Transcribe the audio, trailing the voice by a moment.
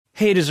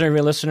Hey,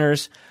 deserving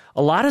listeners.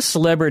 A lot of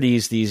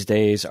celebrities these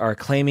days are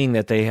claiming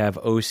that they have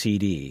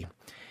OCD.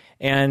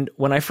 And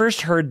when I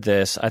first heard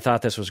this, I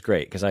thought this was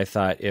great because I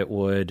thought it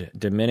would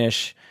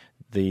diminish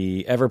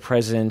the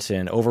ever-present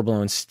and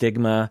overblown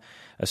stigma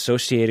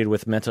associated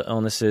with mental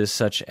illnesses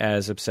such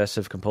as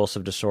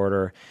obsessive-compulsive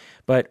disorder.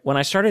 But when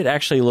I started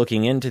actually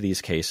looking into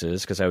these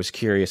cases, because I was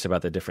curious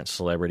about the different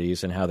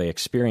celebrities and how they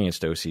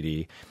experienced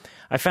OCD,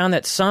 I found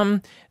that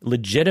some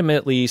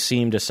legitimately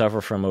seem to suffer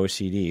from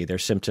OCD. Their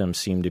symptoms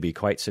seem to be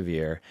quite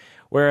severe,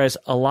 whereas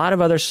a lot of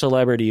other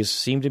celebrities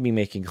seem to be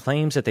making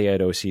claims that they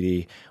had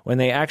OCD when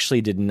they actually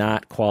did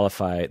not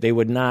qualify. They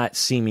would not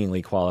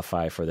seemingly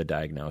qualify for the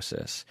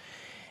diagnosis.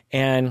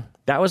 And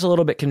that was a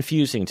little bit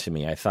confusing to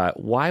me. I thought,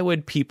 why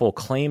would people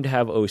claim to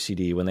have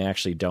OCD when they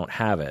actually don't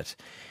have it?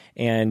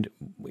 And,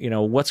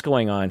 what's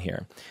going on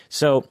here?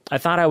 So I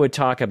thought I would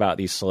talk about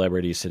these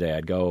celebrities today.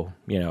 I'd go,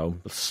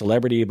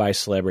 celebrity by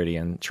celebrity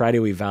and try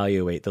to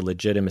evaluate the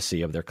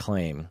legitimacy of their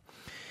claim.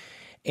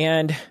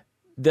 And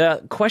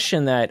the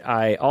question that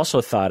I also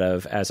thought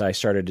of as I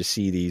started to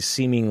see these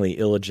seemingly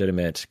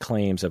illegitimate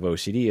claims of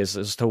OCD is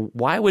as to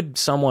why would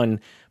someone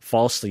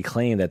falsely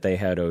claim that they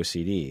had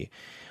OCD?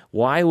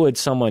 Why would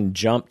someone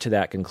jump to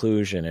that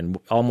conclusion and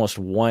almost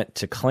want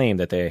to claim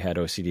that they had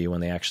OCD when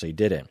they actually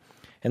didn't?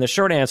 And the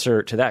short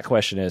answer to that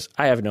question is,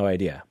 I have no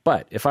idea.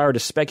 But if I were to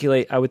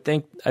speculate, I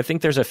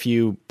think there's a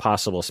few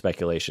possible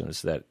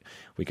speculations that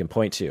we can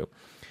point to.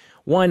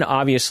 One,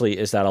 obviously,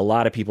 is that a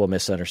lot of people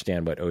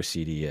misunderstand what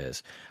OCD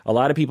is. A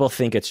lot of people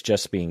think it's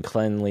just being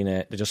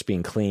cleanliness, just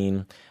being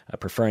clean,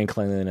 preferring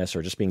cleanliness,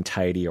 or just being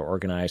tidy or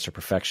organized or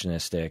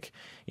perfectionistic,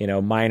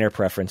 minor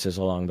preferences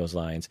along those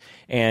lines.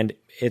 And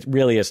it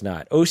really is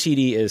not.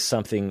 OCD is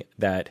something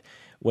that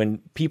when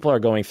people are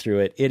going through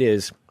it, it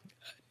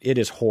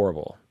is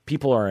horrible.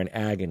 People are in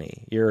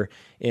agony. You're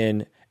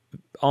in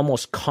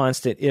almost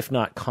constant, if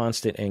not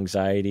constant,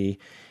 anxiety.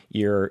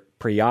 You're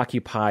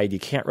preoccupied. You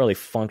can't really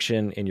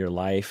function in your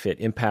life. It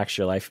impacts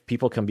your life.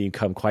 People can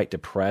become quite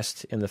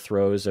depressed in the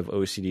throes of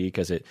OCD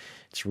because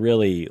it's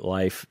really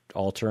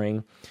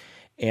life-altering,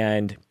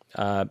 and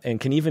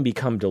can even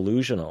become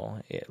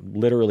delusional,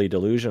 literally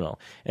delusional.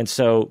 And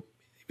so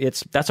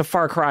that's a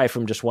far cry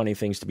from just wanting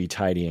things to be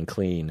tidy and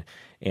clean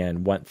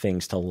and want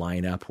things to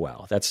line up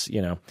well. That's,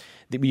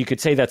 you could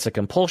say that's a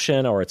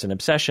compulsion or it's an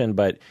obsession,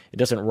 but it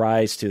doesn't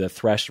rise to the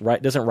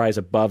it doesn't rise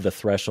above the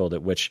threshold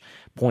at which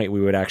point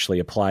we would actually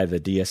apply the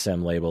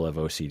DSM label of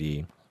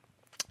OCD.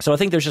 So I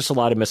think there's just a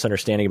lot of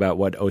misunderstanding about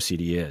what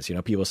OCD is.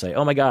 People say,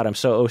 oh my God, I'm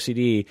so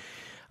OCD.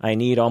 I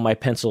need all my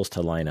pencils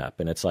to line up.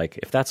 And it's like,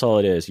 if that's all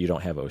it is, you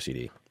don't have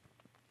OCD.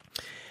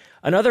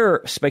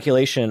 Another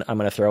speculation I'm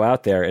going to throw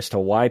out there as to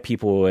why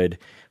people would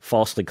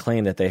falsely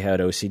claim that they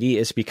had OCD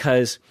is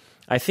because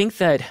I think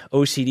that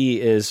OCD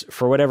is,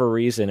 for whatever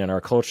reason in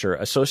our culture,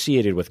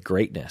 associated with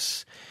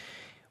greatness.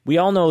 We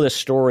all know the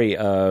story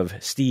of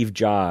Steve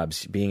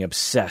Jobs being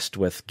obsessed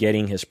with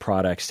getting his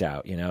products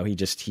out.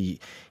 He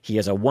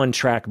has a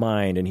one-track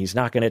mind and he's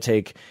not going to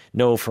take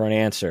no for an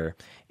answer.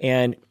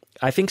 And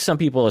I think some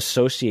people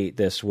associate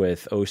this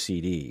with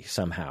OCD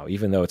somehow,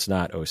 even though it's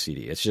not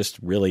OCD. It's just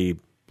really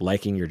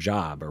liking your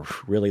job or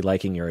really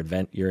liking your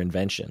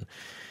invention.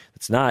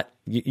 It's not,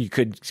 you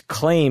could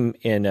claim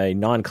in a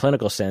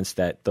non-clinical sense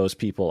that those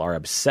people are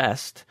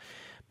obsessed,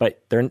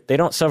 but they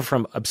don't suffer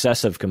from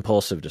obsessive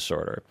compulsive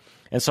disorder.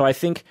 And so I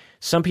think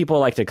some people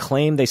like to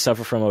claim they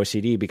suffer from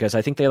OCD because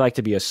I think they like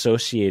to be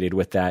associated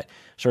with that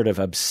sort of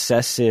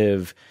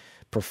obsessive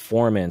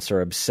performance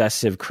or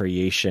obsessive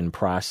creation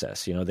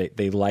process.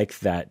 They like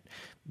that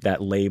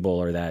label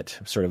or that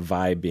sort of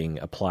vibe being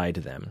applied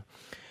to them.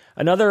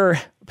 Another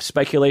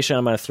speculation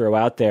I'm going to throw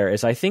out there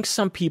is I think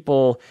some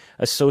people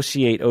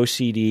associate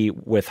OCD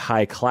with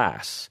high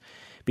class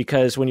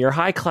because when you're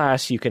high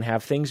class, you can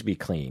have things be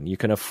clean. You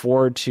can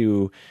afford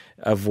to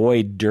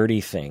avoid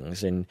dirty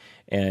things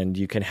and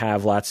you can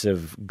have lots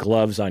of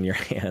gloves on your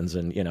hands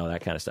and,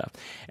 that kind of stuff.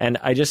 And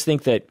I just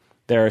think that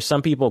there are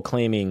some people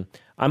claiming,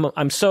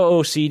 I'm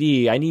so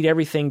OCD, I need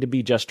everything to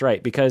be just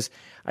right, because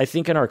I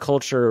think in our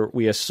culture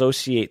we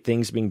associate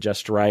things being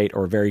just right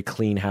or very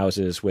clean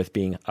houses with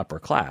being upper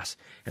class.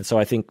 And so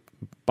I think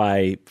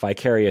by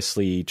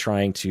vicariously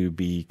trying to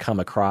come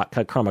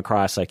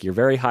across like you're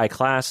very high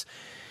class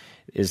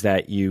is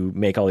that you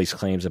make all these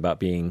claims about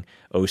being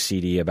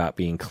OCD, about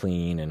being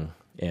clean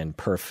and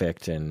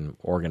perfect and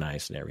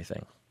organized and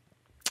everything.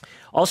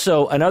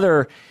 Also,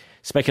 another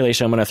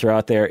speculation I'm going to throw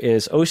out there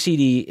is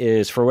OCD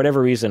is, for whatever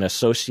reason,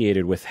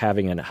 associated with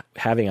having a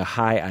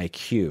high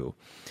IQ.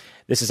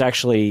 This is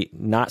actually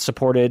not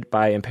supported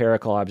by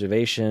empirical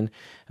observation.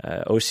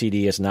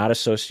 OCD is not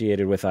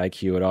associated with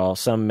IQ at all.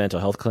 Some mental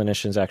health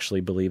clinicians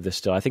actually believe this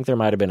still. I think there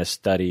might have been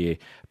a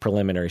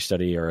preliminary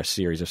study or a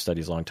series of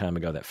studies a long time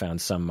ago that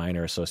found some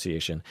minor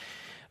association.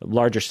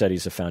 Larger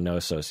studies have found no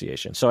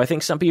association. So I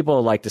think some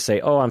people like to say,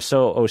 oh, I'm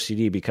so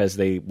OCD because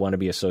they want to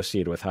be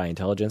associated with high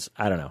intelligence.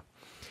 I don't know.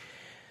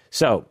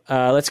 So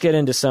let's get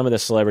into some of the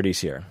celebrities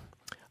here.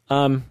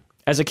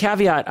 As a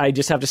caveat, I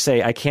just have to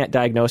say I can't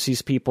diagnose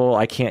these people.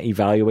 I can't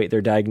evaluate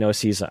their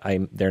diagnoses.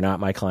 They're not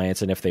my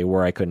clients, and if they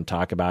were, I couldn't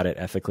talk about it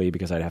ethically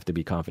because I'd have to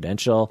be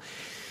confidential.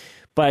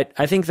 But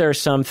I think there are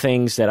some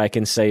things that I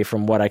can say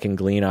from what I can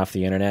glean off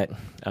the internet.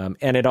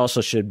 And it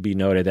also should be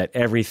noted that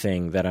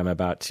everything that I'm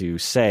about to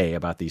say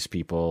about these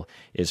people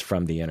is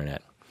from the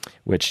internet,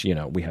 which,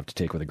 we have to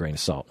take with a grain of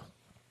salt.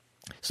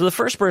 So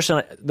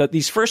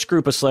these first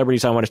group of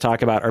celebrities I want to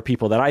talk about are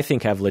people that I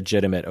think have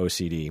legitimate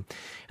OCD.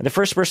 And the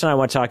first person I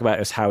want to talk about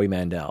is Howie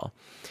Mandel.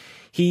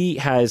 He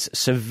has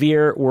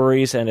severe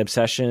worries and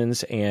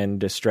obsessions and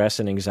distress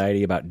and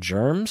anxiety about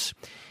germs.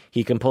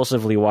 He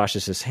compulsively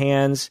washes his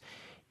hands.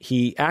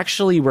 He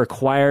actually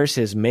requires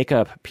his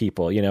makeup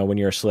people, when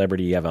you're a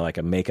celebrity, you have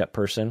a makeup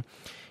person.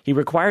 He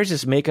requires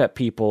his makeup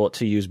people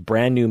to use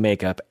brand new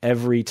makeup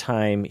every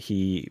time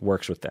he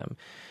works with them.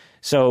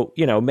 So,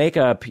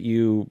 makeup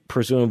you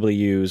presumably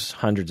use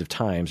hundreds of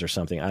times or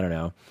something. I don't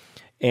know.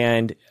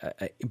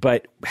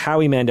 But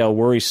Howie Mandel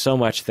worries so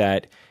much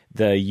that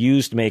the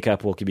used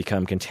makeup will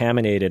become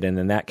contaminated, and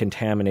then that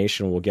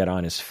contamination will get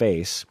on his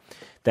face,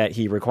 that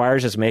he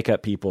requires his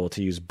makeup people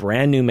to use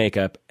brand new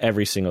makeup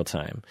every single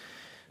time.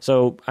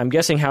 So I'm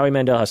guessing Howie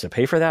Mandel has to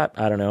pay for that.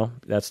 I don't know.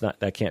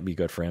 That can't be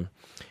good for him.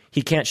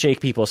 He can't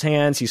shake people's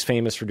hands. He's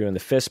famous for doing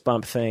the fist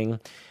bump thing.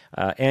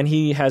 And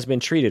he has been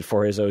treated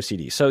for his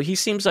OCD. So he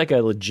seems like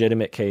a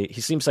legitimate case.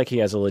 He seems like he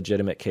has a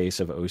legitimate case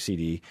of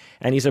OCD,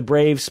 and he's a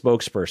brave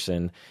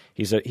spokesperson.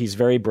 He's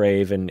very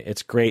brave, and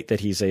it's great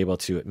that he's able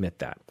to admit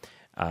that.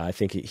 I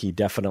think he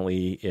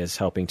definitely is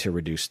helping to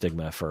reduce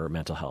stigma for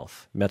mental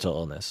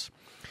illness.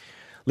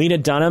 Lena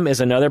Dunham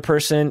is another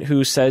person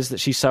who says that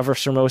she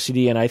suffers from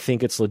OCD, and I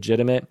think it's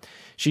legitimate.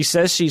 She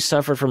says she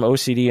suffered from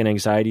OCD and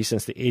anxiety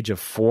since the age of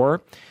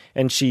 4,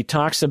 and she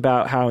talks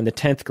about how in the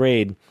 10th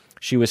grade,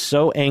 she was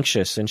so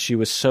anxious and she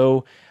was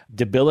so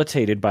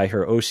debilitated by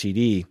her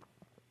OCD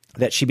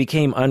that she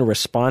became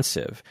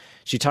unresponsive.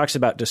 She talks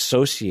about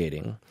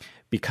dissociating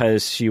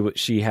because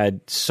she had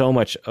so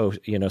much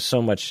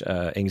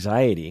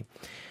anxiety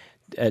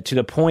to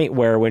the point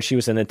where when she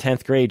was in the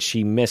 10th grade,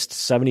 she missed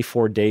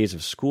 74 days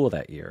of school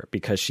that year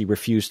because she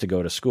refused to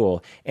go to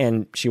school,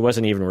 and she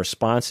wasn't even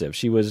responsive.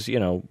 She was,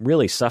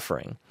 really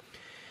suffering.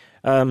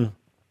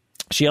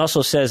 She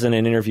also says in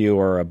an interview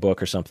or a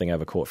book or something, I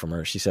have a quote from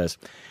her. She says,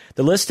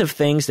 "The list of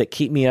things that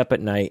keep me up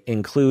at night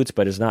includes,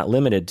 but is not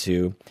limited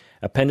to,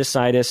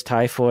 appendicitis,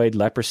 typhoid,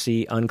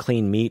 leprosy,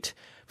 unclean meat,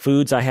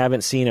 foods I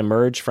haven't seen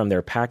emerge from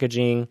their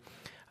packaging,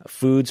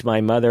 foods my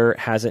mother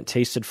hasn't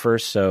tasted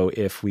first, so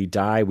if we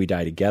die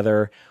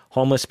together,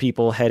 homeless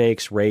people,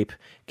 headaches, rape,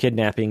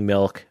 kidnapping,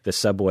 milk, the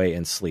subway,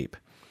 and sleep."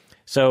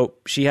 So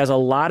she has a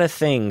lot of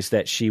things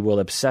that she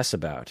will obsess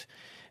about.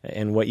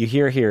 And what you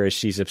hear here is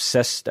she's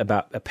obsessed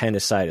about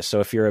appendicitis. So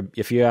if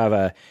you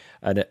have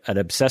an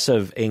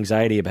obsessive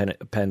anxiety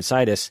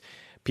appendicitis,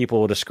 people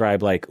will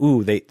describe like,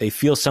 ooh, they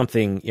feel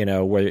something,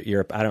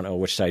 where I don't know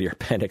which side your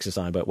appendix is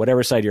on, but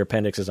whatever side your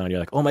appendix is on, you're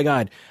like, oh my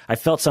God, I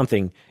felt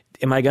something.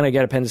 Am I going to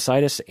get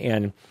appendicitis?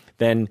 And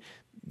then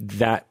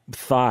that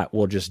thought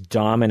will just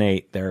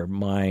dominate their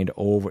mind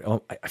over,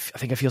 oh, I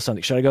think I feel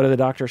something. Should I go to the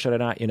doctor? Should I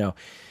not?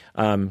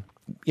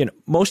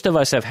 Most of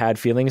us have had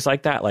feelings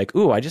like that, like,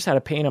 ooh, I just had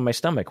a pain on my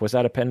stomach. Was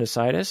that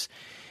appendicitis?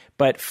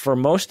 But for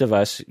most of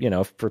us,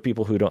 for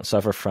people who don't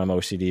suffer from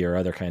OCD or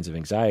other kinds of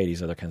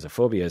anxieties, other kinds of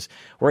phobias,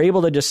 we're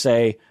able to just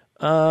say,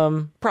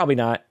 probably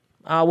not.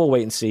 We'll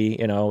wait and see.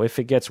 If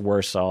it gets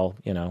worse, I'll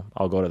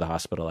go to the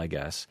hospital, I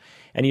guess.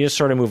 And you just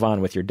sort of move on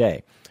with your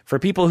day. For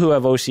people who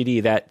have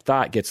OCD, that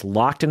thought gets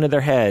locked into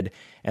their head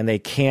and they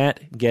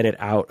can't get it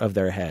out of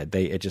their head.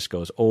 It just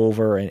goes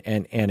over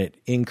and it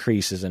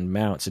increases and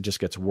mounts. It just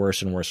gets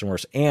worse and worse and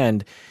worse.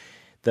 And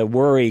the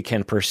worry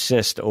can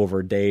persist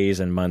over days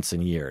and months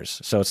and years.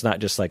 So it's not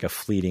just like a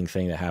fleeting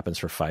thing that happens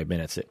for 5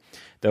 minutes.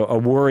 A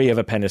worry of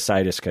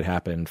appendicitis could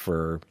happen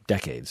for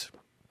decades.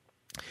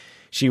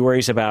 She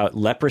worries about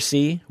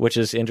leprosy, which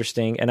is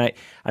interesting. And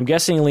I'm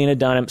guessing Lena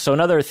Dunham. So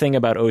another thing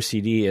about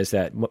OCD is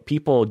that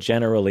people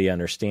generally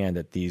understand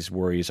that these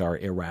worries are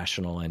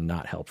irrational and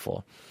not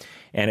helpful.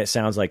 And it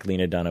sounds like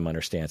Lena Dunham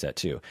understands that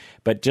too.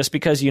 But just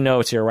because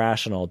it's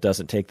irrational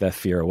doesn't take the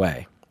fear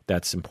away.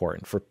 That's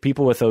important. For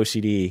people with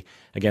OCD,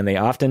 again, they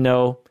often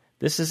know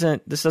this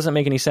doesn't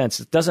make any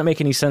sense. It doesn't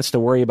make any sense to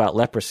worry about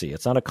leprosy.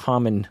 It's not a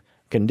common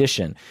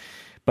condition.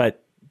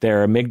 But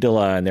their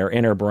amygdala and their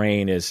inner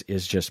brain is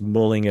just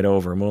mulling it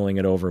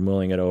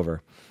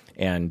over,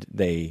 and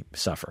they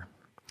suffer.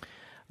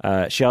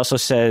 She also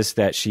says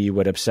that she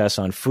would obsess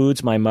on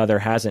foods my mother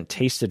hasn't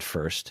tasted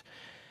first,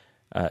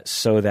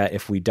 so that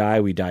if we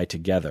die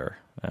together.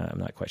 I'm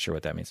not quite sure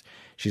what that means.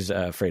 She's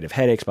afraid of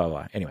headaches, blah,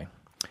 blah, blah. Anyway,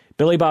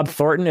 Billy Bob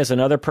Thornton is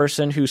another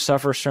person who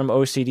suffers from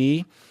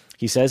OCD.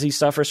 He says he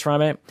suffers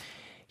from it.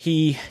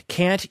 He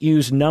can't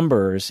use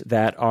numbers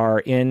that are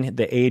in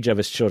the age of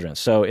his children.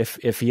 So he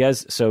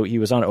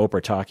was on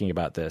Oprah talking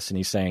about this, and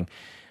he's saying,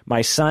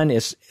 my son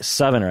is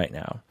 7 right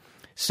now.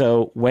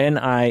 So when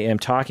I am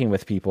talking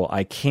with people,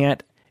 I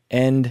can't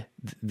end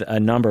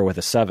a number with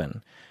a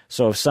 7.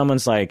 So if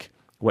someone's like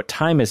what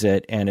time is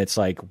it? And it's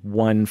like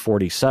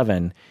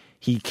 1:47.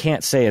 He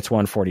can't say it's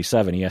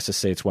 1:47. He has to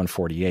say it's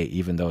 1:48,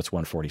 even though it's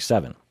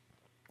 1:47.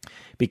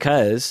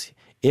 Because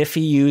if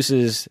he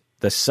uses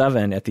the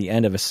 7 at the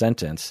end of a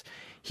sentence,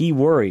 he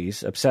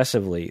worries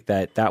obsessively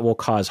that that will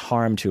cause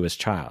harm to his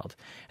child.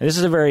 And this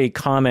is a very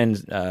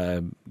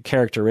common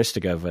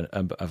characteristic of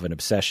an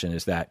obsession,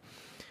 is that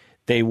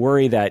they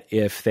worry that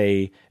if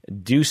they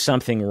do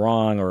something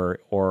wrong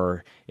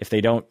or if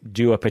they don't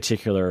do a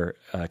particular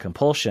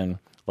compulsion,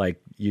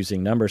 like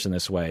using numbers in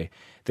this way,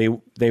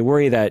 they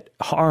worry that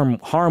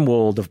harm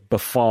will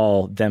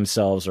befall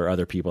themselves or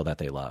other people that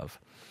they love.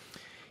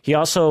 He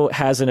also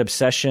has an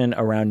obsession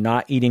around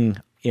not eating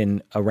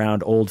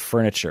around old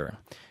furniture.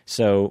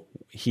 So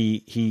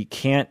he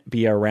can't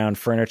be around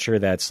furniture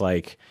that's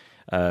like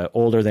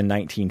older than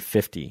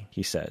 1950,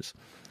 he says.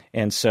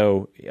 And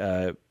so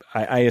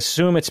I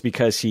assume it's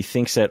because he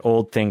thinks that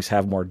old things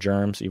have more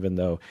germs, even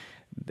though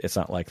it's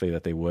not likely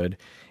that they would.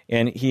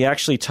 And he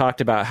actually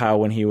talked about how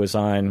when he was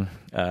on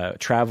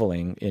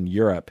traveling in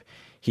Europe,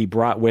 he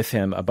brought with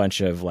him a bunch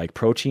of like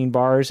protein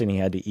bars, and he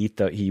had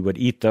to he would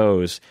eat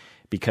those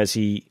because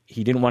he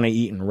didn't want to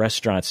eat in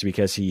restaurants,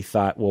 because he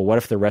thought, well, what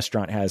if the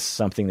restaurant has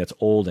something that's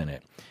old in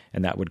it?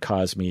 And that would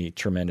cause me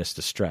tremendous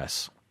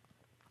distress.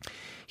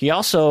 He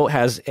also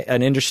has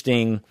an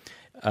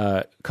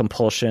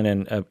compulsion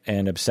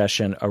and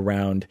obsession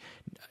around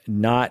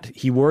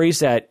he worries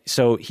that,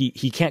 so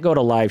he can't go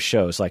to live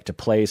shows, like to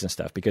plays and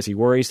stuff, because he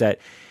worries that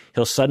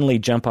he'll suddenly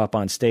jump up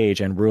on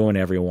stage and ruin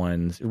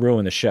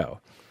the show.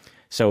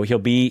 So he'll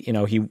be,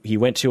 he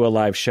went to a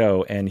live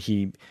show and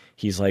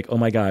he's like, oh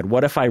my God,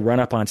 what if I run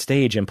up on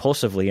stage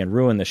impulsively and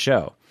ruin the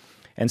show?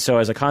 And so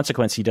as a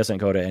consequence, he doesn't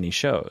go to any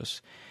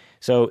shows.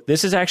 So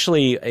this is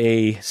actually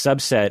a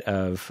subset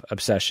of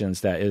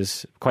obsessions that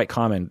is quite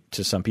common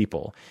to some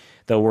people.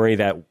 They'll worry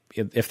that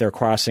if they're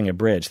crossing a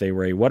bridge, they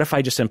worry, what if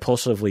I just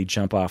impulsively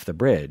jump off the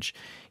bridge?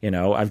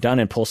 I've done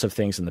impulsive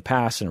things in the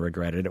past and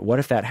regretted it. What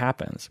if that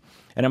happens?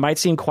 And it might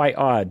seem quite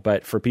odd,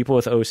 but for people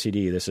with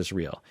OCD, this is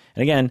real.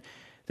 And again,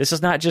 this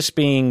is not just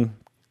being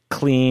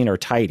clean or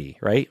tidy,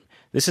 right?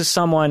 This is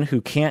someone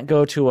who can't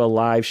go to a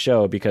live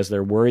show because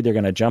they're worried they're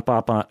going to jump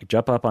up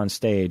on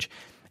stage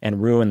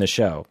and ruin the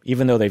show,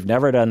 even though they've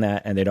never done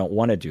that and they don't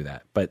want to do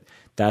that. But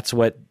that's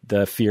what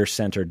the fear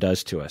center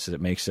does to us, is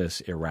it makes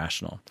us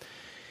irrational.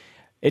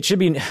 It should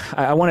be,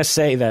 I want to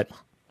say that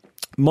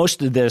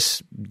most of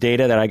this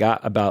data that I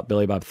got about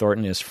Billy Bob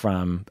Thornton is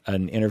from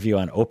an interview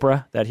on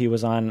Oprah that he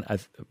was on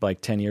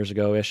like 10 years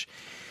ago-ish.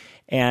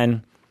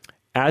 And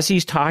as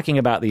he's talking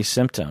about these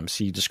symptoms,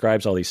 he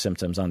describes all these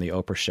symptoms on the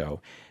Oprah show.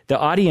 The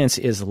audience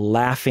is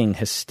laughing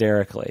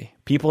hysterically.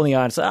 People in the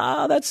audience,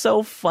 oh, that's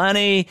so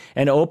funny.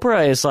 And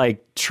Oprah is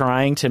like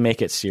trying to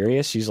make it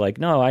serious. She's like,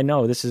 no, I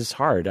know this is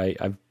hard.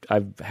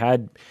 I've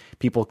had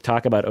people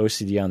talk about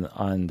OCD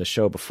on the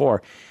show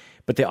before.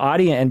 But the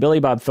audience, and Billy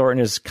Bob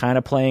Thornton is kind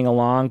of playing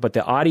along, but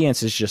the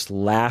audience is just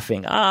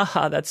laughing.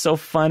 That's so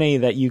funny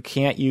that you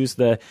can't use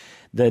the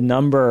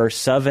number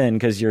 7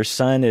 because your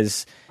son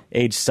is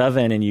age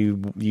 7 and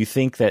you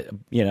think that,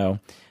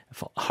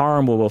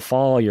 harm will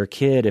befall your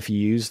kid if you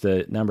use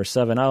the number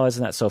 7. Oh,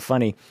 isn't that so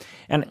funny?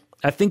 And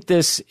I think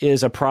this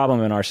is a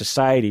problem in our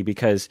society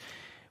because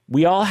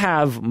we all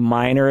have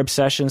minor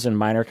obsessions and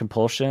minor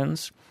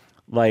compulsions.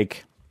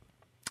 Like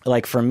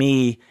for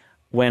me,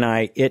 when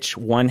I itch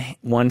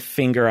one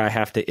finger, I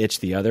have to itch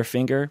the other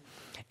finger.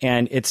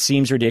 And it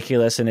seems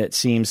ridiculous and it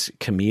seems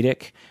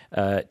comedic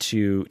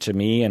to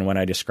me. And when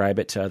I describe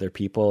it to other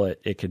people,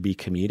 it could be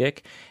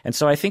comedic. And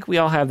so I think we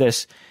all have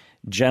this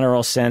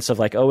general sense of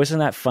like, oh, isn't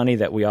that funny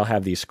that we all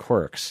have these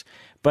quirks?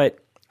 But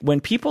when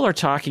people are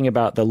talking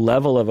about the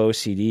level of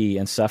OCD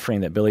and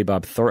suffering that Billy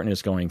Bob Thornton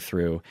is going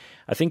through,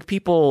 I think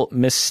people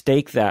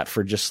mistake that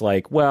for just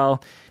like,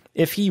 well,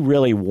 if he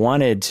really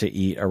wanted to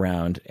eat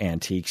around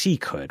antiques, he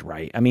could,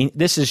 right? I mean,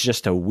 this is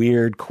just a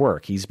weird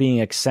quirk. He's being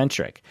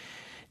eccentric.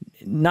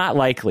 Not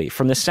likely.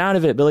 From the sound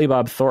of it, Billy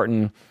Bob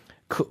Thornton,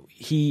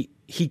 he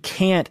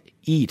can't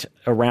eat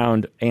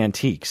around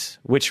antiques,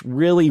 which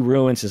really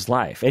ruins his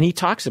life. And he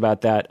talks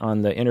about that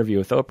on the interview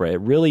with Oprah. It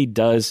really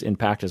does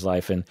impact his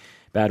life in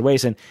bad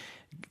ways and,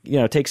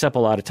 takes up a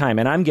lot of time.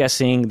 And I'm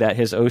guessing that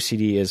his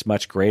OCD is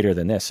much greater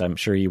than this. I'm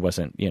sure he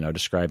wasn't,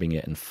 describing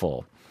it in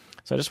full.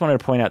 So I just wanted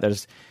to point out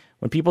that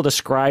when people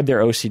describe their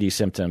OCD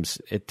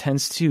symptoms, it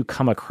tends to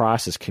come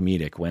across as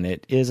comedic when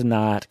it is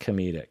not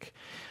comedic.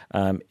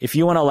 If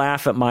you want to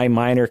laugh at my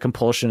minor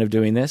compulsion of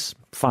doing this,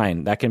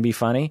 fine, that can be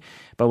funny.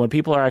 But when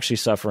people are actually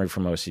suffering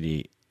from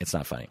OCD, it's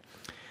not funny.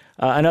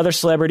 Another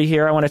celebrity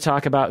here I want to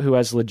talk about who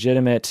has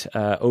legitimate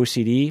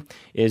OCD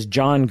is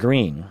John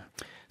Green.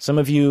 Some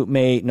of you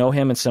may know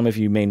him and some of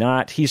you may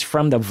not. He's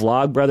from the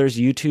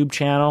Vlogbrothers YouTube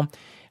channel.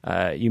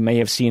 You may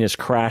have seen his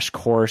Crash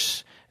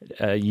Course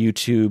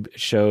YouTube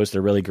shows.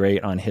 They're really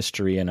great on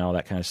history and all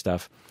that kind of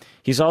stuff.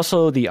 He's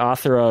also the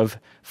author of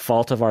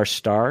Fault of Our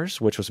Stars,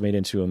 which was made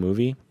into a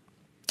movie.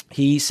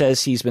 He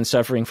says he's been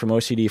suffering from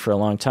OCD for a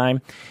long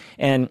time,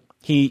 and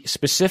he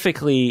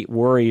specifically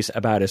worries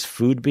about his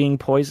food being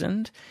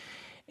poisoned.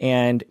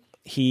 And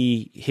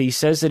he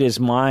says that his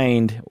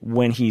mind,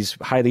 when he's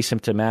highly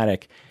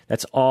symptomatic,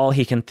 that's all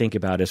he can think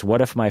about is,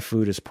 what if my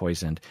food is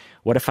poisoned?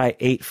 What if I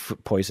ate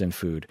poisoned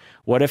food?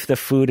 What if the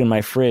food in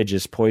my fridge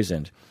is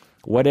poisoned?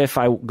 What if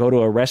I go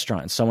to a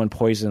restaurant and someone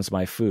poisons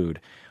my food?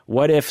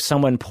 What if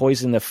someone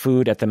poisoned the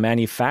food at the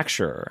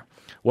manufacturer?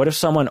 What if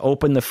someone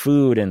opened the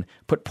food and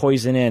put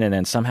poison in and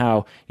then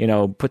somehow,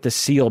 put the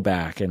seal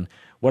back? And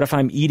what if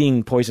I'm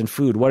eating poisoned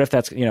food? What if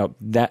that's,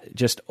 that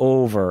just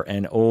over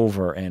and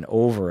over and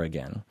over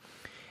again?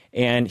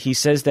 And he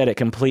says that it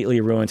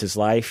completely ruins his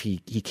life. He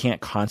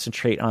can't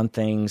concentrate on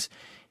things.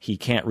 He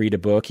can't read a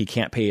book. He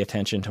can't pay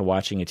attention to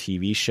watching a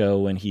TV show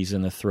when he's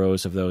in the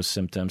throes of those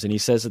symptoms. And he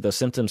says that those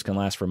symptoms can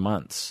last for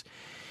months.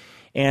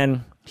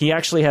 And he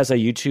actually has a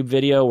YouTube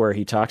video where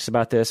he talks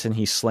about this, and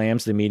he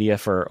slams the media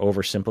for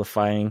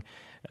oversimplifying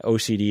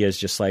OCD as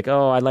just like,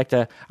 I like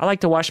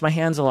to wash my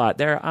hands a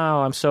lot.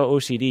 I'm so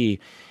OCD.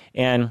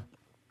 And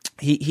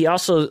he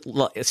also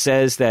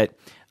says that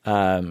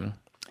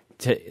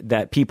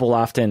that people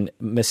often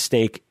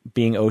mistake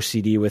being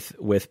OCD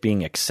with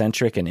being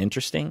eccentric and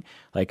interesting.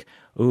 Like,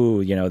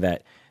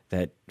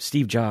 that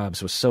Steve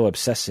Jobs was so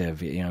obsessive,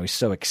 he's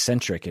so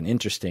eccentric and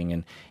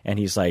interesting. And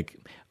he's like,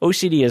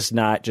 OCD is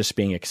not just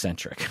being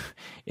eccentric.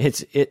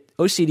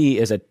 OCD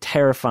is a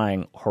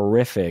terrifying,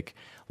 horrific,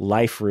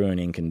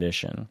 life-ruining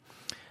condition.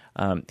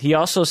 He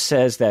also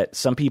says that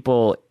some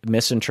people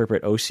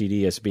misinterpret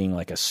OCD as being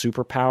like a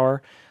superpower,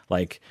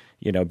 like,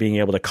 being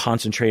able to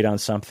concentrate on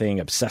something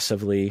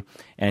obsessively.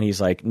 And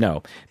he's like,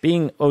 no,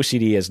 being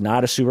OCD is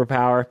not a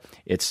superpower.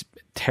 It's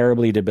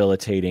terribly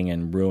debilitating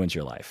and ruins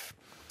your life.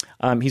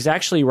 He's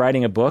actually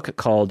writing a book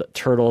called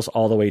Turtles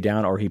All the Way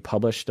Down, or he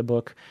published a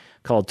book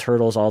called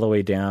Turtles All the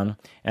Way Down.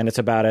 And it's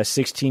about a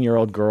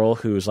 16-year-old girl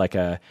who's like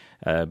a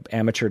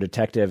amateur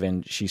detective,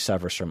 and she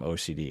suffers from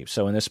OCD.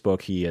 So in this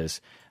book, he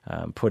is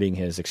putting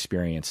his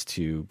experience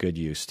to good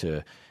use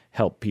to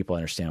help people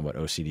understand what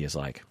OCD is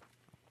like.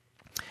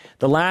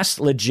 The last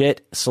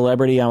legit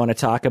celebrity I want to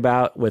talk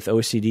about with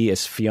OCD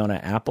is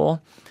Fiona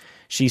Apple.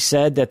 She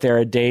said that there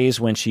are days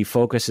when she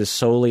focuses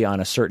solely on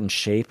a certain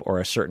shape or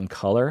a certain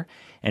color,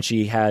 and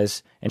she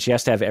has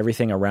to have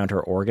everything around her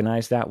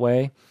organized that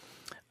way.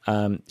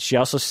 She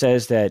also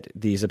says that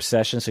these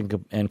obsessions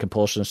and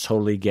compulsions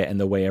totally get in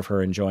the way of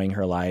her enjoying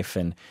her life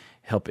and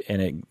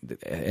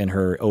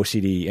her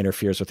OCD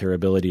interferes with her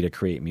ability to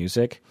create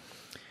music.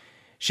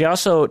 She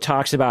also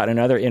talks about in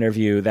another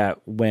interview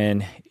that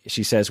when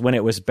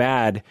it was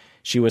bad,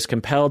 she was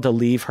compelled to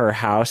leave her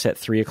house at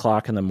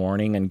 3:00 in the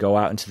morning and go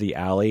out into the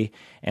alley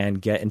and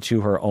get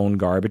into her own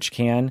garbage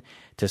can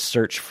to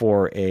search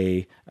for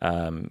a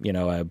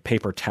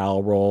paper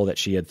towel roll that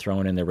she had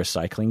thrown in the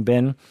recycling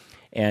bin.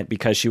 And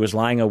because she was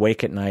lying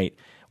awake at night,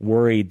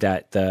 worried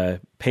that the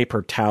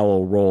paper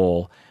towel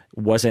roll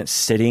wasn't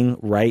sitting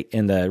right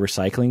in the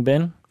recycling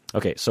bin.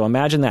 Okay, so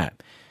imagine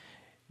that.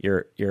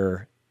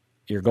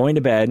 You're going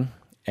to bed,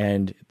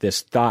 and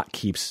this thought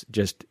keeps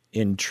just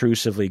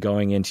intrusively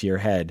going into your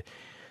head.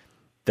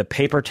 The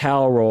paper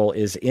towel roll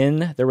is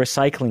in the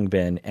recycling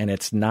bin, and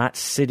it's not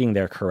sitting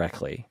there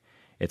correctly.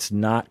 It's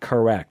not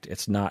correct.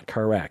 It's not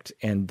correct.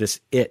 And this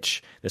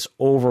itch, this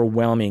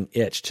overwhelming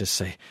itch to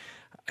say,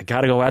 I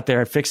got to go out there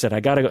and fix it. I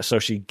got to go. So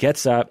she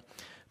gets up,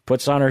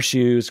 puts on her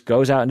shoes,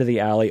 goes out into the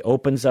alley,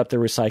 opens up the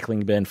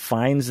recycling bin,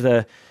 finds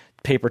the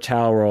paper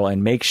towel roll,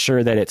 and makes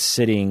sure that it's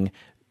sitting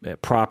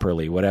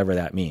properly, whatever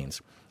that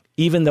means.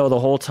 Even though the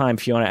whole time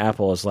Fiona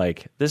Apple is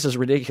like, this is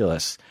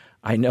ridiculous.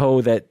 I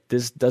know that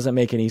this doesn't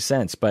make any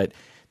sense, but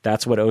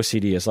that's what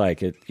OCD is like.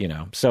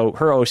 So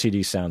her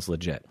OCD sounds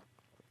legit.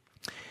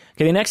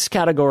 Okay, the next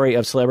category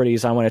of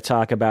celebrities I want to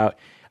talk about,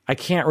 I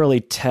can't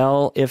really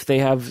tell if they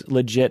have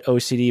legit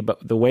OCD,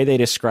 but the way they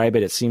describe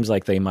it, it seems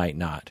like they might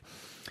not.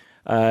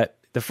 The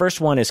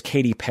first one is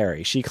Katy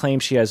Perry. She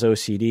claims she has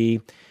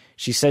OCD.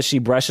 She says she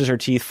brushes her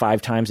teeth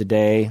 5 times a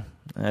day.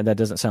 That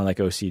doesn't sound like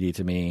OCD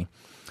to me.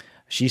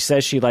 She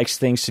says she likes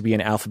things to be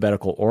in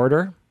alphabetical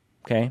order.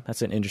 Okay,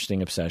 that's an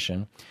interesting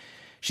obsession.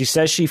 She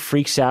says she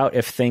freaks out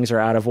if things are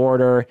out of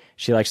order.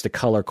 She likes to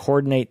color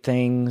coordinate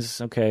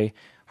things. Okay,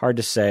 hard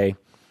to say.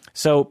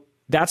 So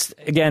that's,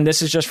 again,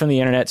 this is just from the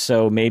internet,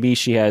 so maybe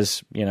she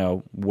has,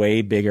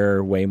 way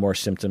bigger, way more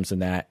symptoms than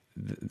that,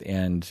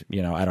 and,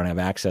 I don't have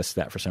access to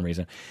that for some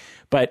reason.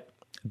 But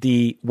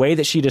the way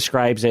that she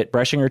describes it,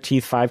 brushing her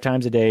teeth 5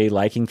 times a day,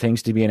 liking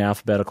things to be in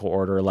alphabetical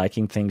order,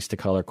 liking things to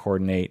color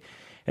coordinate,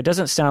 it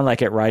doesn't sound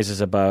like it rises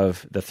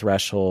above the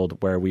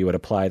threshold where we would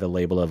apply the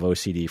label of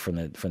OCD from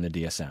the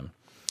DSM.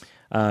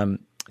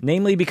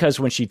 Namely because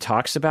when she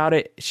talks about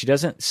it, she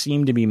doesn't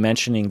seem to be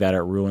mentioning that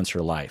it ruins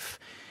her life.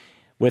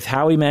 With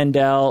Howie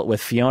Mandel, with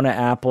Fiona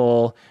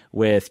Apple,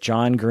 with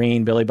John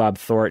Green, Billy Bob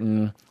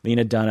Thornton,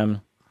 Lena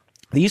Dunham,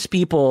 these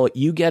people,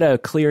 you get a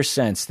clear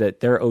sense that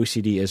their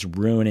OCD is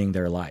ruining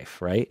their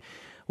life, right?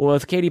 Well,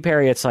 with Katy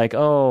Perry, it's like,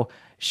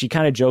 she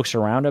kind of jokes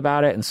around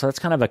about it. And so that's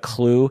kind of a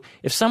clue.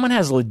 If someone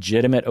has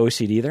legitimate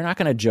OCD, they're not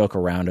going to joke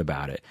around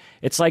about it.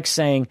 It's like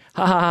saying,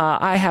 ha ha ha,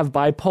 I have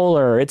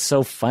bipolar. It's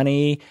so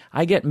funny.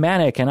 I get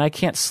manic and I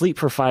can't sleep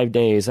for 5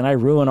 days and I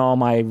ruin all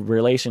my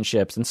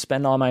relationships and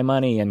spend all my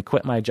money and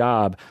quit my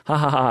job. Ha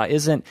ha ha.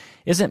 Isn't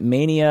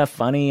mania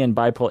funny and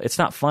bipolar? It's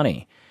not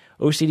funny.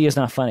 OCD is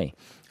not funny.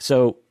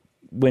 So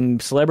when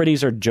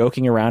celebrities are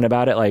joking around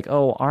about it, like,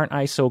 oh, aren't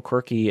I so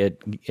quirky?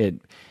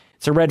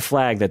 It's a red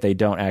flag that they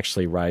don't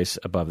actually rise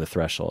above the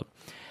threshold.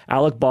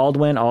 Alec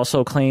Baldwin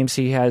also claims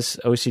he has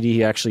OCD.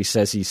 He actually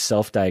says he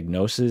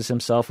self-diagnoses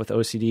himself with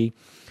OCD.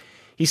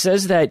 He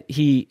says that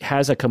he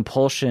has a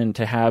compulsion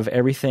to have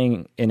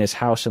everything in his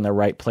house in the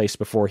right place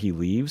before he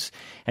leaves.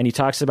 And he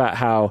talks about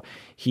how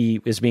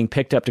he is being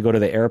picked up to go to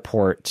the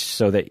airport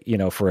so that,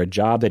 for a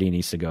job that he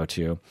needs to go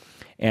to.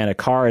 And a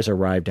car has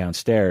arrived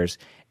downstairs.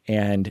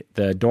 And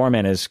the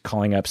doorman is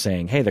calling up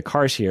saying, hey, the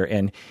car's here.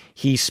 And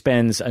he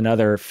spends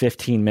another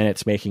 15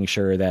 minutes making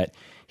sure that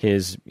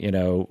his,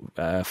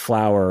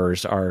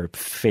 flowers are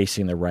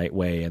facing the right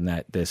way and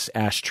that this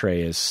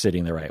ashtray is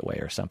sitting the right way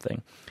or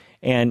something.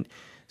 And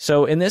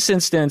so in this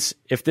instance,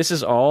 if this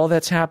is all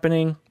that's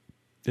happening,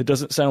 it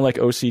doesn't sound like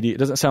OCD. It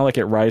doesn't sound like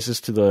it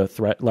rises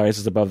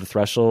above the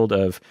threshold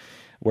of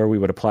where we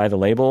would apply the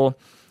label.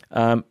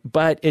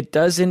 But it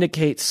does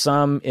indicate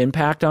some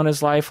impact on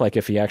his life. Like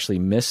if he actually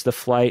missed the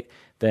flight,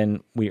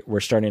 then we're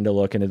starting to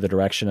look into the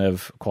direction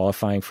of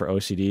qualifying for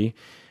OCD.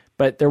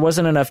 But there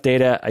wasn't enough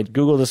data. I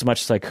Googled as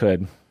much as I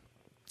could.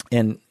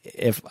 And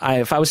if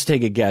I was to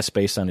take a guess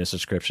based on his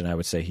description, I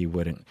would say he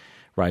wouldn't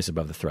rise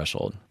above the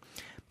threshold.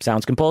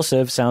 Sounds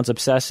compulsive, sounds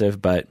obsessive,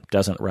 but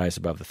doesn't rise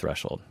above the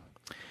threshold.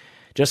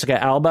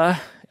 Jessica Alba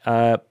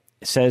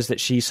says that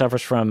she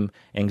suffers from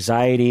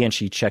anxiety and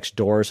she checks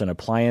doors and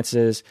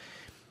appliances.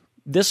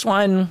 This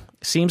one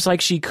seems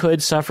like she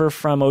could suffer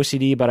from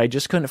OCD, but I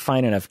just couldn't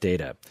find enough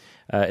data.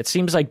 It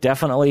seems like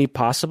definitely,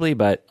 possibly,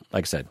 but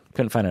like I said,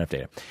 couldn't find enough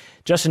data.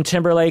 Justin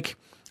Timberlake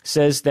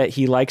says that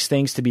he likes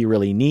things to be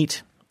really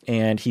neat,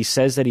 and he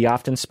says that he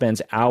often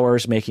spends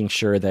hours making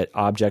sure that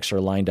objects are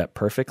lined up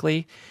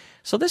perfectly.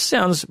 So this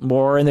sounds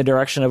more in the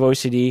direction of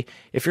OCD.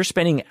 If you're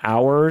spending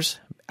hours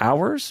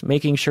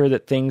making sure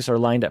that things are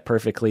lined up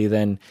perfectly,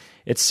 then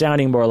it's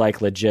sounding more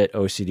like legit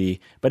OCD.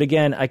 But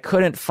again, I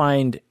couldn't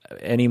find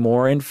any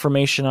more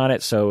information on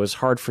it, so it was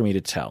hard for me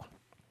to tell.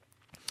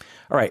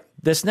 All right,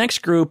 this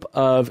next group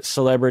of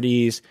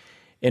celebrities,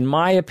 in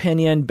my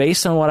opinion,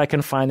 based on what I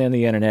can find on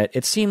the internet,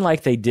 it seemed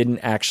like they didn't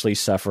actually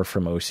suffer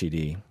from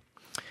OCD.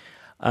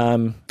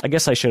 I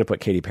guess I should have put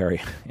Katy Perry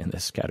in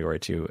this category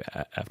too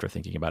after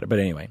thinking about it. But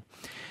anyway,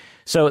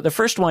 so the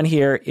first one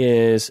here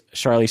is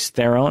Charlize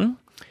Theron.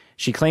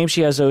 She claims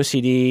she has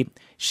OCD.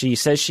 She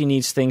says she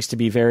needs things to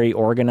be very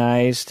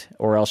organized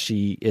or else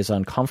she is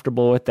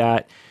uncomfortable with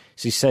that.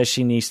 She says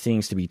she needs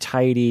things to be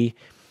tidy.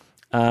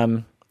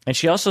 And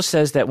she also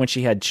says that when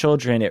she had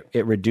children,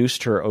 it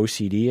reduced her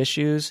OCD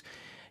issues.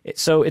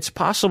 So it's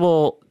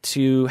possible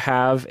to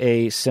have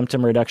a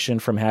symptom reduction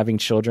from having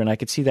children. I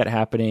could see that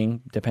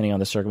happening depending on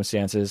the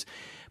circumstances.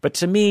 But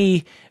to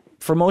me,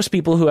 for most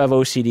people who have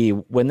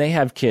OCD, when they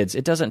have kids,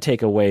 it doesn't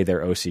take away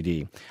their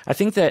OCD. I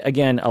think that,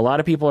 again, a lot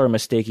of people are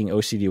mistaking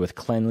OCD with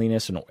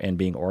cleanliness and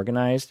being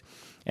organized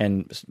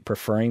and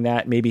preferring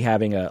that, maybe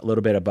having a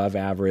little bit above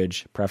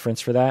average preference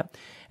for that.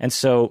 And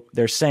so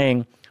they're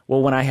saying,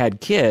 well, when I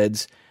had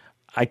kids,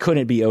 I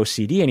couldn't be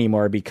OCD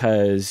anymore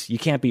because you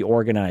can't be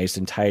organized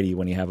and tidy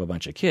when you have a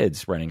bunch of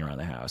kids running around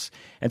the house.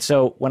 And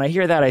so when I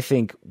hear that, I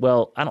think,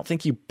 well, I don't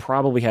think you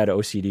probably had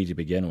OCD to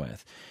begin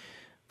with.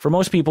 For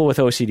most people with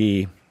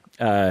OCD,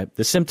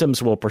 the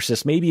symptoms will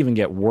persist, maybe even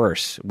get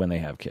worse when they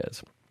have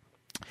kids.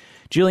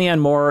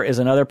 Julianne Moore is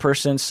another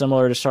person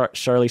similar to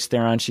Charlize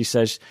Theron. She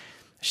says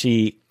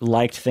she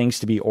liked things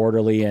to be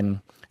orderly,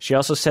 and she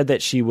also said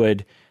that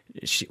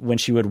when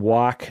she would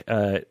walk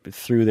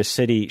through the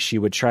city, she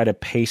would try to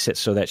pace it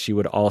so that she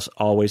would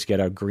always get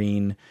a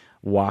green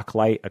walk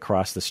light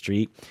across the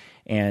street.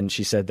 And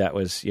she said that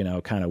was,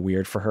 kind of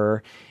weird for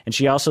her. And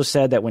she also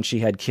said that when she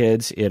had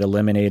kids, it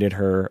eliminated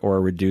her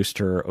or reduced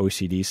her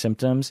OCD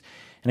symptoms.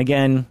 And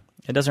again,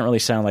 it doesn't really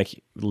sound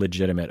like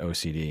legitimate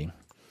OCD.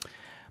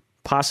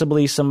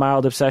 Possibly some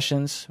mild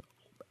obsessions.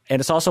 And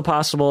it's also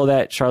possible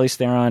that Charlize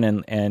Theron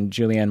and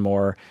Julianne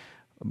Moore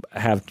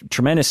have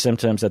tremendous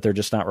symptoms that they're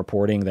just not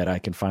reporting that I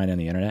can find on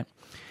the internet.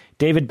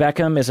 David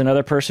Beckham is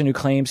another person who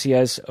claims he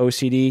has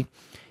OCD.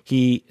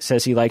 He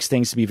says he likes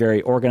things to be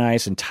very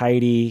organized and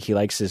tidy. He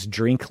likes his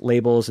drink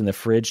labels in the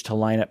fridge to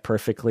line up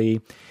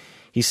perfectly.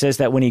 He says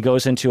that when he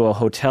goes into a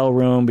hotel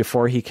room,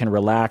 before he can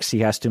relax,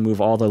 he has to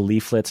move all the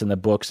leaflets and the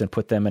books and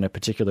put them in a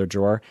particular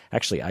drawer.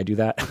 Actually, I do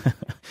that.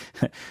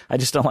 I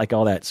just don't like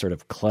all that sort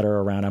of clutter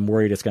around. I'm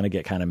worried it's going to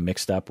get kind of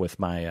mixed up with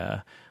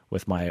my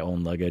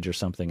own luggage or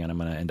something, and I'm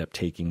going to end up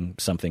taking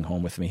something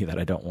home with me that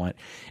I don't want.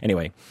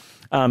 Anyway,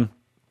 from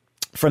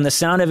the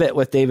sound of it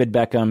with David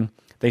Beckham,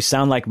 they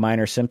sound like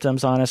minor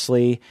symptoms,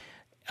 honestly.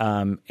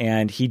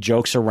 And he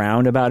jokes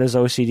around about his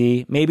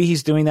OCD. Maybe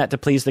he's doing that to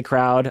please the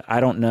crowd. I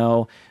don't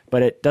know.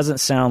 But it doesn't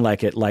sound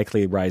like it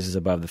likely rises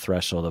above the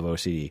threshold of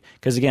OCD.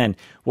 Because again,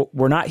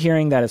 we're not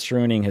hearing that it's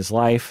ruining his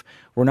life.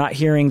 We're not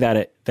hearing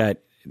that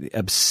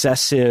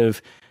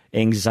obsessive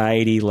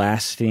anxiety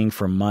lasting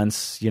for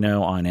months,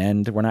 on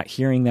end. We're not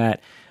hearing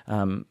that.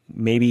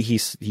 Maybe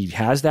he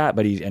has that,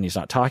 but he's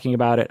not talking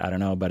about it. I don't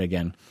know. But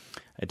again,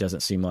 it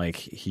doesn't seem like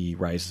he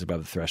rises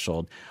above the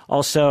threshold.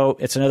 Also,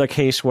 it's another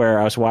case where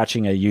I was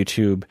watching a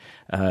YouTube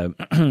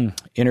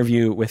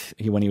interview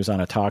when he was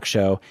on a talk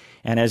show,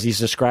 and as he's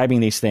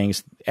describing these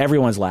things,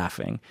 everyone's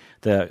laughing.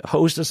 The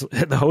host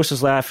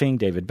is laughing.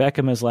 David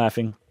Beckham is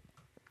laughing.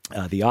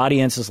 The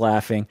audience is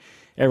laughing.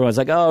 Everyone's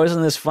like, "Oh,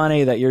 isn't this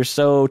funny that you're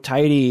so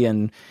tidy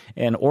and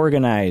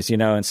organized?"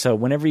 And so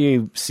whenever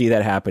you see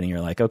that happening,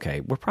 you're like,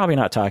 "Okay, we're probably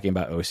not talking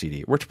about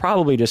OCD. We're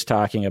probably just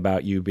talking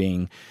about you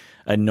being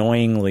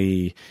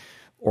annoyingly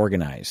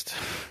organized."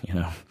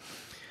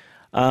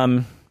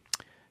 Britney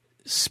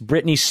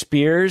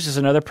Spears is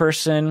another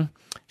person.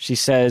 She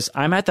says,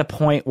 "I'm at the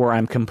point where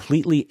I'm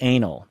completely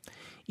anal.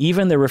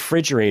 Even the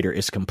refrigerator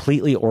is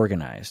completely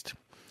organized,"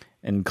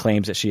 and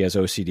claims that she has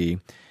OCD.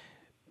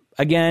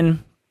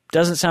 Again,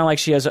 doesn't sound like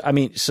she has.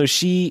 So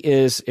she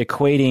is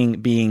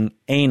equating being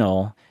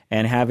anal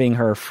and having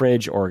her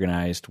fridge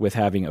organized with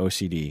having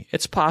OCD.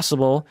 It's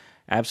possible,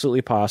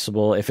 absolutely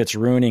possible, if it's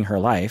ruining her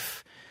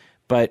life.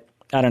 But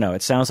I don't know.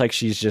 It sounds like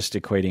she's just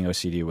equating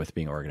OCD with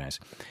being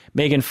organized.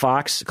 Megan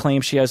Fox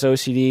claims she has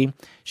OCD.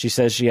 She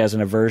says she has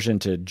an aversion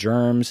to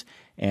germs,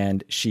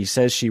 and she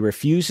says she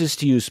refuses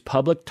to use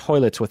public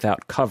toilets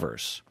without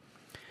covers.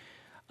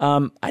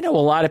 I know a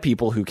lot of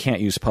people who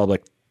can't use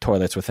public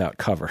toilets without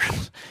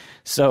covers.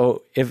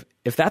 So if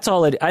that's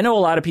all it, I know a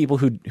lot of people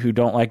who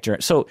don't like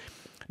germs. So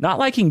not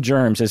liking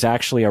germs is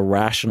actually a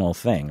rational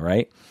thing,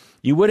 right?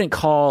 You wouldn't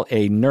call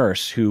a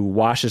nurse who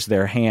washes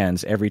their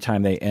hands every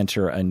time they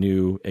enter a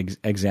new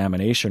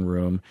examination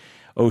room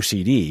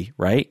OCD,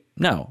 right?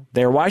 No,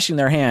 they're washing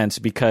their hands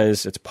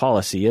because it's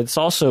policy. It's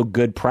also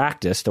good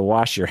practice to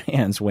wash your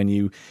hands when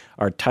you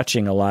are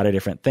touching a lot of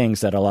different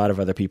things that a lot of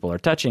other people are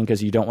touching,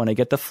 because you don't want to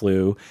get the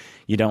flu.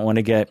 You don't want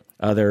to get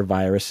other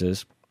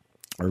viruses,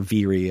 or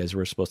viri, as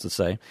we're supposed to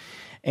say.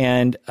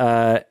 And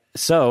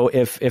so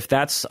if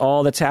that's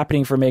all that's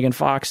happening for Megan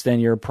Fox,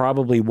 then you're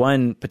probably,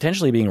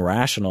 potentially being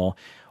rational,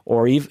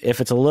 or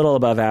if it's a little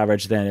above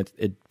average, then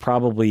it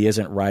probably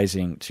isn't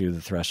rising to the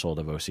threshold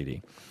of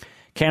OCD.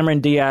 Cameron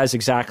Diaz,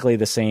 exactly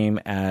the same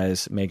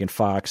as Megan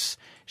Fox.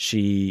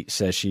 She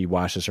says she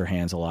washes her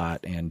hands a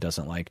lot and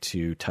doesn't like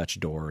to touch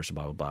doors,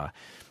 blah, blah, blah.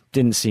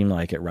 Didn't seem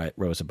like it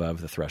rose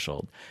above the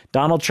threshold.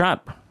 Donald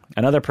Trump,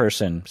 another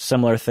person,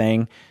 similar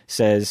thing,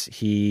 says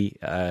he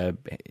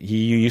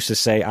used to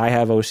say, "I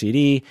have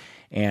OCD,"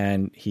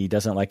 and he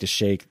doesn't like to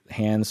shake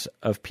hands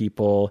of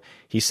people.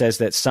 He says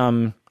that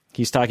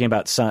he's talking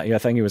about some, I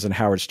think it was in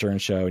Howard Stern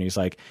show, and he's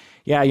like,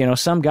 "Yeah,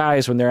 some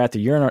guys, when they're at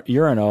the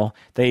urinal,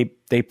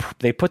 they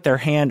put their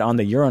hand on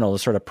the urinal to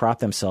sort of prop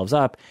themselves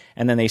up,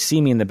 and then they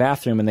see me in the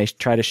bathroom and they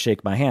try to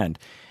shake my hand.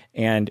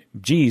 And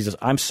geez,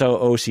 I'm so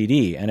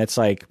OCD." And it's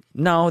like,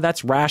 no,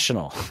 that's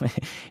rational.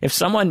 If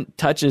someone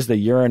touches the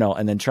urinal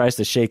and then tries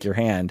to shake your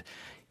hand,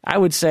 I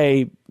would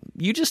say,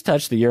 you just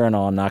touched the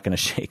urinal, I'm not going to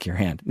shake your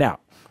hand. Now,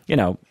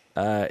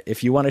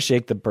 if you want to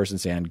shake the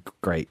person's hand,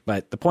 great.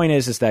 But the point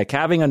is that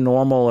having a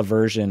normal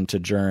aversion to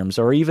germs,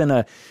 or even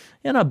an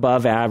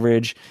above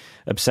average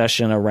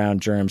obsession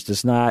around germs,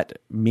 does not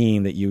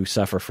mean that you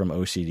suffer from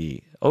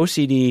OCD.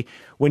 OCD,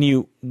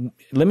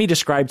 let me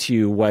describe to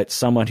you what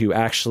someone who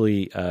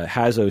actually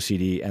has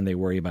OCD and they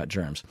worry about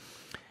germs.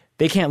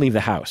 They can't leave the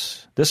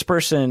house. This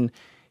person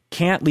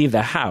can't leave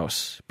the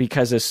house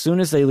because as soon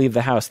as they leave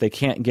the house, they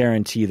can't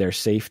guarantee their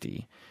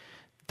safety.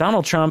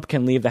 Donald Trump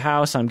can leave the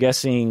house. I'm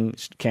guessing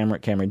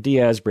Cameron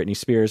Diaz, Britney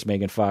Spears,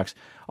 Megan Fox,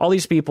 all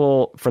these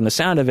people, from the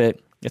sound of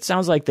it, it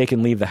sounds like they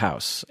can leave the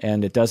house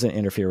and it doesn't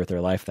interfere with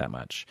their life that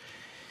much.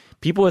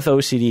 People with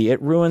OCD,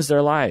 it ruins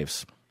their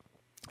lives.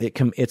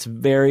 It's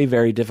very,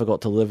 very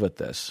difficult to live with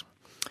this.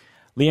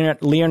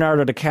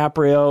 Leonardo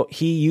DiCaprio,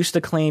 he used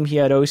to claim he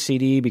had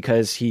OCD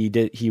because he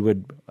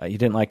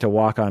didn't like to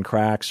walk on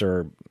cracks,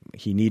 or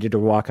he needed to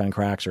walk on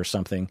cracks or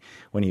something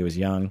when he was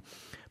young.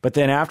 But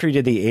then after he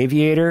did The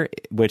Aviator,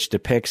 which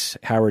depicts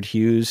Howard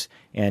Hughes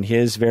and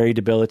his very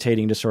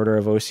debilitating disorder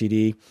of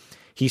OCD,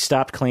 he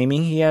stopped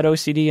claiming he had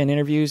OCD in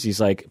interviews.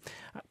 He's like,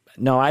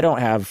 "No, I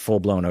don't have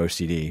full-blown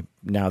OCD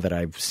now that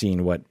I've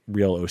seen what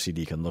real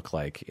OCD can look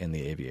like in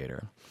The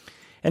Aviator."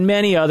 And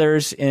many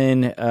others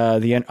on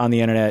the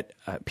internet,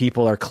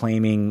 people are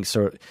claiming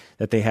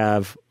that they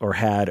have or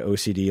had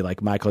OCD,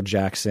 like Michael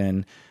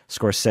Jackson,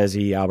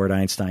 Scorsese, Albert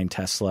Einstein,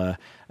 Tesla.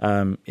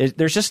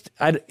 There's just,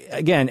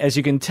 again, as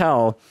you can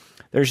tell,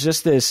 there's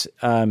just this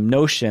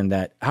notion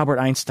that Albert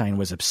Einstein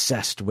was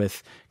obsessed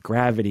with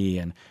gravity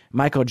and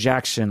Michael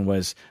Jackson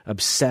was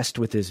obsessed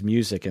with his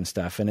music and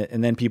stuff.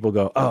 And then people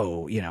go,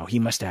 oh, he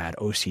must have had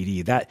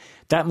OCD.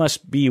 That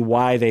must be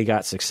why they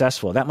got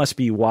successful. That must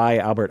be why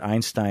Albert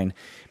Einstein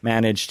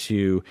managed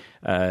to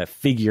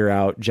figure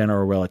out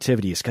general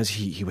relativity, is because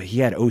he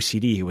had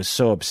OCD. He was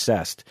so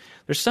obsessed.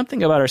 There's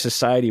something about our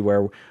society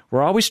where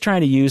we're always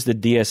trying to use the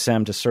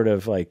DSM to sort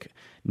of like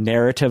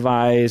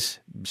narrativize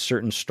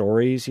certain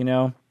stories,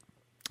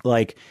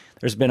 like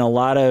there's been a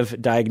lot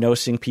of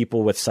diagnosing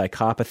people with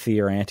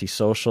psychopathy or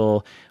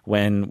antisocial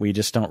when we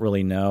just don't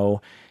really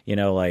know,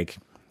 like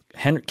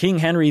King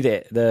Henry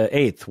the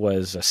Eighth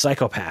was a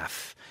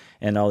psychopath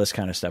and all this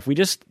kind of stuff.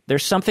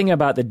 There's something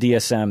about the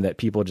DSM that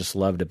people just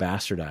love to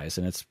bastardize.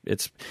 And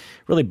it's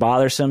really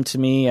bothersome to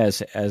me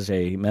as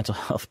a mental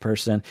health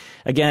person.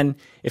 Again,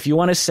 if you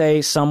want to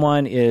say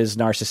someone is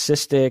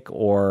narcissistic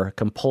or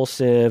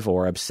compulsive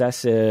or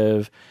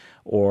obsessive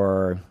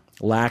or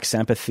lacks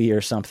empathy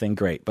or something,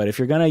 great. But if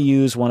you're going to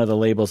use one of the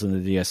labels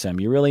in the DSM,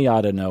 you really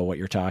ought to know what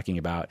you're talking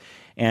about.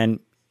 And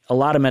a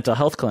lot of mental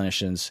health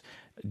clinicians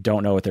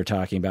don't know what they're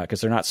talking about because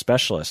they're not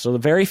specialists. So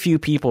very few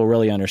people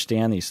really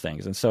understand these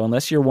things. And so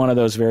unless you're one of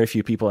those very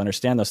few people who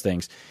understand those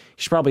things, you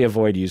should probably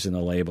avoid using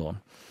the label.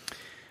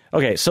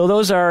 Okay, so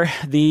those are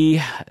the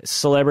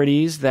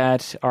celebrities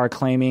that are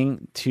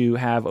claiming to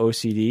have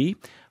OCD.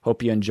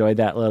 Hope you enjoyed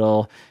that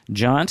little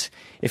jaunt.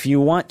 If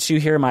you want to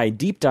hear my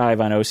deep dive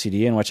on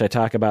OCD, in which I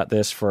talk about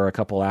this for a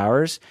couple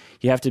hours,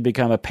 you have to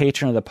become a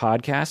patron of the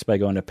podcast by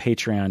going to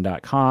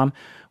patreon.com.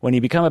 When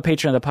you become a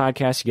patron of the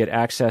podcast, you get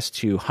access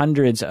to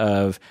hundreds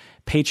of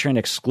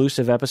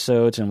patron-exclusive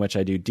episodes in which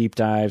I do deep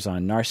dives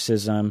on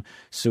narcissism,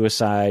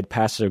 suicide,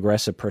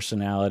 passive-aggressive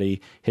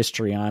personality,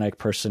 histrionic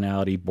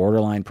personality,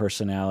 borderline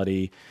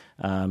personality,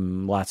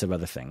 lots of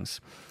other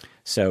things.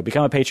 So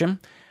become a patron.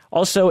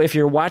 Also, if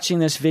you're watching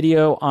this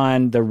video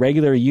on the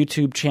regular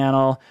YouTube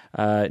channel,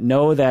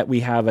 know that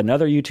we have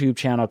another YouTube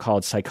channel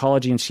called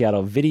Psychology in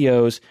Seattle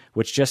Videos,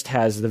 which just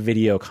has the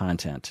video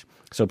content.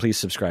 So please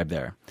subscribe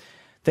there.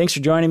 Thanks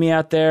for joining me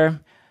out there.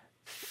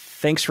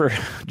 Thanks for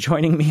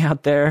joining me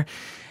out there.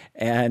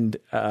 And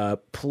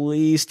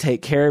please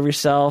take care of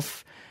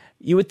yourself.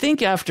 You would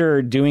think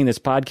after doing this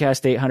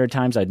podcast 800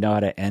 times, I'd know how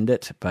to end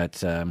it,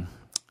 but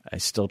I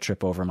still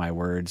trip over my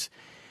words.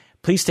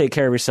 Please take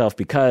care of yourself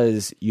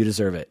because you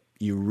deserve it.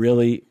 You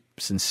really,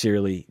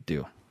 sincerely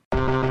do.